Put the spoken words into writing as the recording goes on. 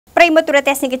ប្រិយមិត្តទូរទ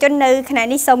ស្សនិកជននៅខណៈ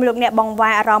នេះសូមលោកអ្នកបងវ៉ា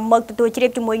អារម្មណ៍មកទទួលជ្រា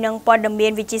បជាមួយនឹងព័ត៌មា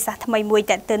នវិទ្យាសាស្ត្រថ្មីមួយ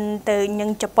តេតិនទៅនឹង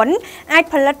ជប៉ុនអាច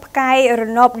ផលិតផ្កាយរ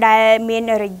ណបដែលមាន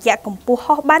រយៈកម្ពស់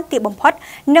ហោះបានទាបបំផុត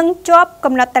និងជាប់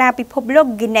កំណត់ត្រាពិភពលោក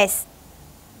Guiness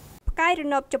ផ្កាយរ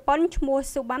ណបជប៉ុនឈ្មោះ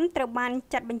ស៊ូបាំត្រូវបាន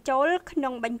ចាត់បញ្ចូលក្នុ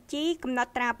ងបញ្ជីកំណ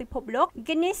ត់ត្រាពិភពលោក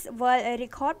Guinness World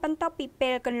Record បន្ទាប់ពីពេ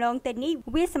លកន្លងទៅនេះ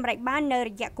វាសម្រេចបាននៅ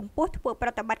រយៈកម្ពស់ធ្វើប្រ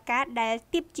តិបត្តិការដែល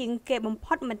ទាបជាងគេបំ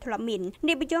ផុតមិនធ្លាប់មាន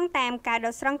នេះបញ្ជាក់តាមការដ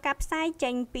កស្រង់ការផ្សាយចេ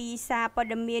ញពីសារព័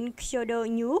ត៌មាន Kyodo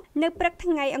News នៅព្រឹក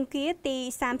ថ្ងៃអង្គារទី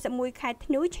31 ខែ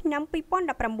ធ្នូឆ្នាំ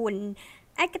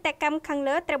2019ឯកតកម្មខាង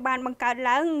លើត្រូវបានបង្កើត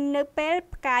ឡើងនៅពេល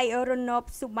ផ្កាយរណប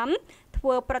ស៊ូបាំធ្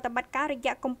វើប្រតិបត្តិការរ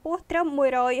យៈកម្ពស់ត្រឹម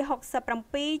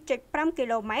 167.5 គី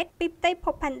ឡូម៉ែត្រពីផ្ទៃភ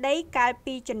ពផែនដីកាល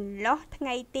ពីចន្លោះថ្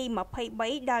ងៃទី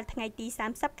23ដល់ថ្ងៃទី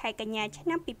30ខែកញ្ញាឆ្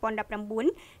នាំ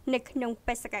2019នៅក្នុង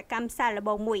បេសកកម្មសាកល្ប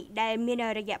ងមួយដែលមាន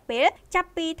រយៈពេលចាប់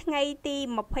ពីថ្ងៃទី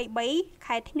23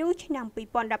ខែធ្នូឆ្នាំ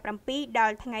2017ដ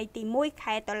ល់ថ្ងៃទី1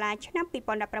ខែតុលាឆ្នាំ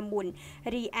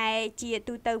2019រីឯជា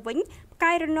ទូទៅវិញផ្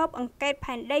កាយរណបអង្កេត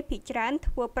ផែនដីភាគច្រើន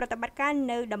ធ្វើប្រតិបត្តិការ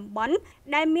នៅតំបន់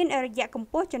ដែលមានរយៈកម្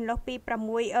ពស់ចន្លោះពី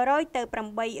600ទៅ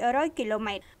800គីឡូ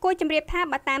ម៉ែត្រគួរជម្រាបថា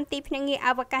បើតាមទីភ្នាក់ងារអ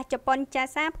វកាសជប៉ុនចា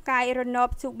សាផ្កាយរណប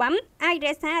ស៊ូបាំអាចរ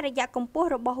ក្សារយៈកម្ពស់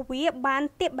របស់វាបាន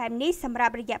ទាបបែបនេះសម្រា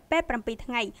ប់រយៈពេល7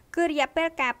ថ្ងៃគឺរយៈពេល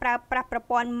ការប្រើប្រាស់ប្រ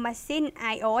ព័ន្ធម៉ាស៊ីន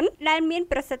Ion ដែលមាន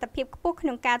ប្រសិទ្ធភាពខ្ពស់ក្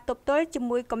នុងការទប់ទល់ជា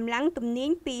មួយកម្លាំងទំនាញ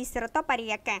ពីស្រទាប់បរិ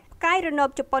យាកាសផ្កាយរណប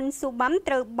ជប៉ុនស៊ូបាំ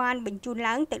ត្រូវបានបញ្ជូន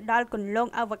ឡើងទៅដល់គន្លង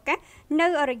អវកាសនៅ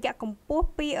រយៈកម្ពស់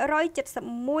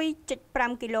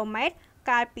 271.5 គីឡូម៉ែត្រ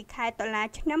កាលពីខែតុលា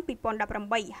ឆ្នាំ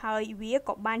2018ហើយវា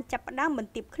ក៏បានចាប់ផ្ដើមប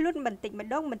ន្ទាបខ្លួនបន្តិចម្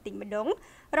ដង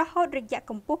រហូតរយៈ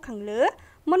កម្ពស់ខាងលើ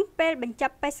មុនពេលបញ្ច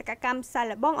ប់បេសកកម្មសាក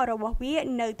ល្បងរបស់វា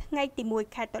នៅថ្ងៃទី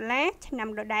1ខែតុលាឆ្នាំ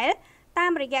ដដែលតា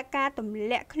មរយៈការទម្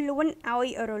លាក់ខ្លួនឲ្យ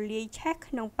រលាយឆេះ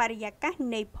ក្នុងបរិយាកាស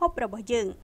នៃភពរបស់យើង